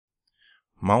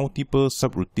Multiple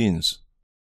subroutines.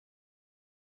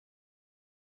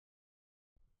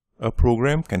 A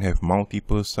program can have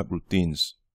multiple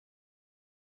subroutines.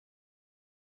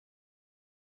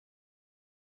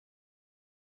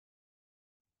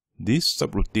 This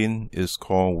subroutine is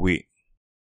called wait.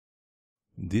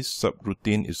 This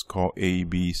subroutine is called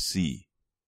ABC.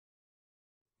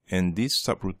 And this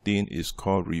subroutine is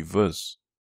called reverse.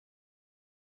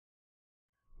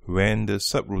 When the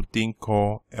subroutine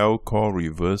called lcall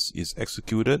reverse is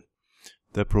executed,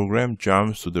 the program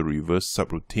jumps to the reverse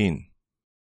subroutine.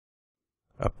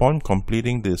 Upon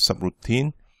completing the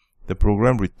subroutine, the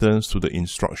program returns to the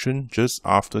instruction just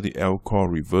after the lcall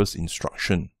reverse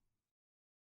instruction.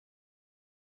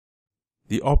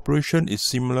 The operation is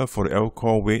similar for the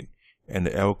lcall wait and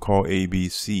the lcall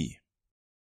ABC.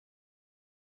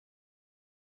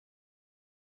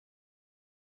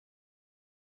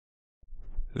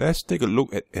 Let's take a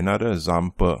look at another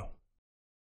example.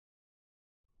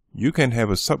 You can have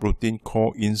a subroutine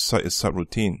call inside a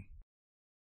subroutine.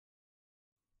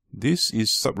 This is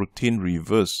subroutine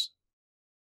reverse.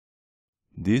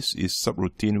 This is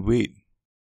subroutine wait.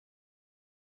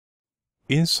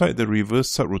 Inside the reverse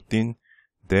subroutine,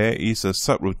 there is a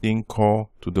subroutine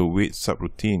call to the wait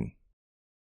subroutine.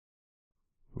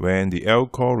 When the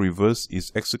lcall reverse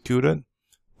is executed,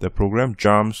 the program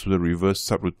jumps to the reverse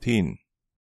subroutine.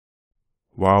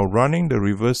 While running the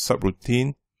reverse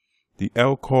subroutine, the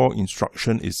lcall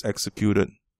instruction is executed.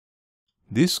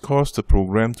 This caused the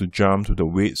program to jump to the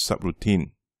wait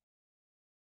subroutine.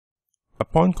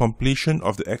 Upon completion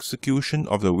of the execution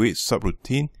of the wait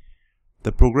subroutine,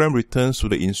 the program returns to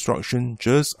the instruction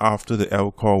just after the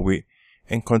lcall wait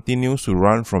and continues to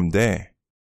run from there.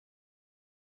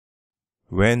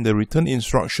 When the return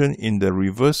instruction in the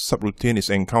reverse subroutine is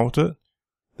encountered,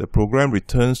 the program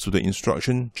returns to the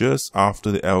instruction just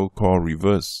after the lcall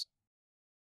reverse.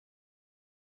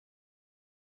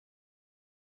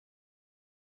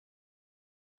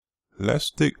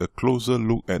 Let's take a closer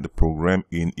look at the program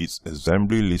in its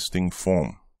assembly listing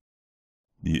form.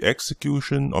 The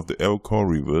execution of the lcall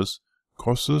reverse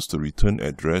causes the return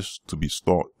address to be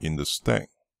stored in the stack.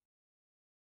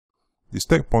 The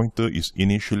stack pointer is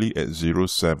initially at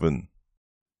 07.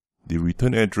 The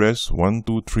return address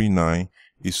 1239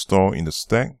 is stored in the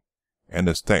stack, and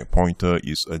the stack pointer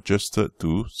is adjusted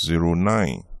to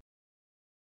 09.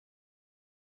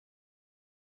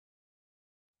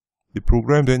 The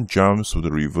program then jumps to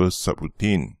the reverse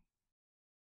subroutine.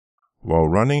 While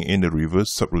running in the reverse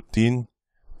subroutine,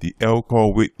 the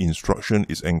lcall wait instruction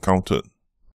is encountered.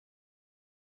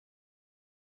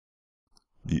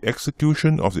 The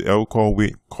execution of the lcall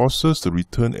wait causes the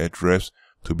return address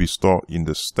to be stored in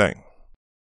the stack.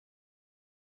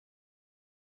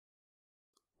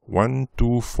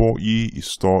 124E is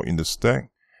stored in the stack,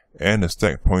 and the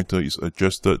stack pointer is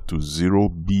adjusted to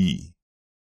 0B.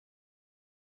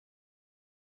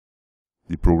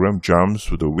 The program jumps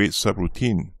to the wait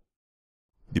subroutine.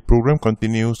 The program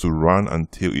continues to run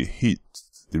until it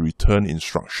hits the return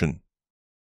instruction.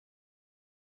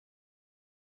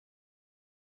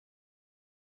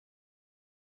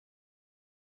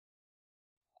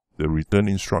 The return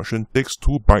instruction takes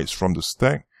 2 bytes from the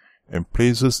stack and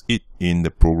places it in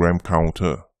the program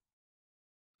counter.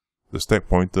 The stack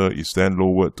pointer is then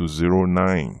lowered to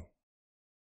 09.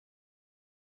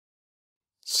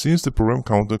 Since the program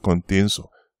counter contains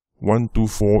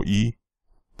 124E,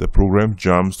 the program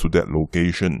jumps to that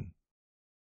location.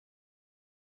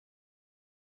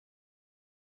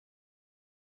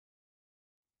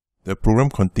 The program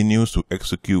continues to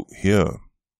execute here.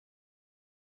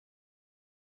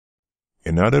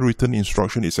 Another return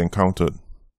instruction is encountered.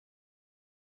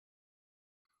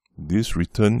 This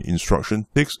return instruction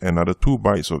takes another 2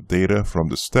 bytes of data from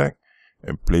the stack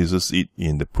and places it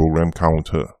in the program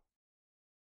counter.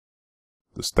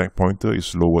 The stack pointer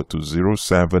is lowered to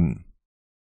 07.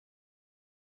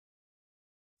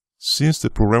 Since the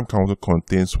program counter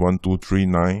contains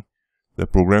 1239, the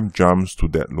program jumps to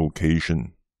that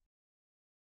location.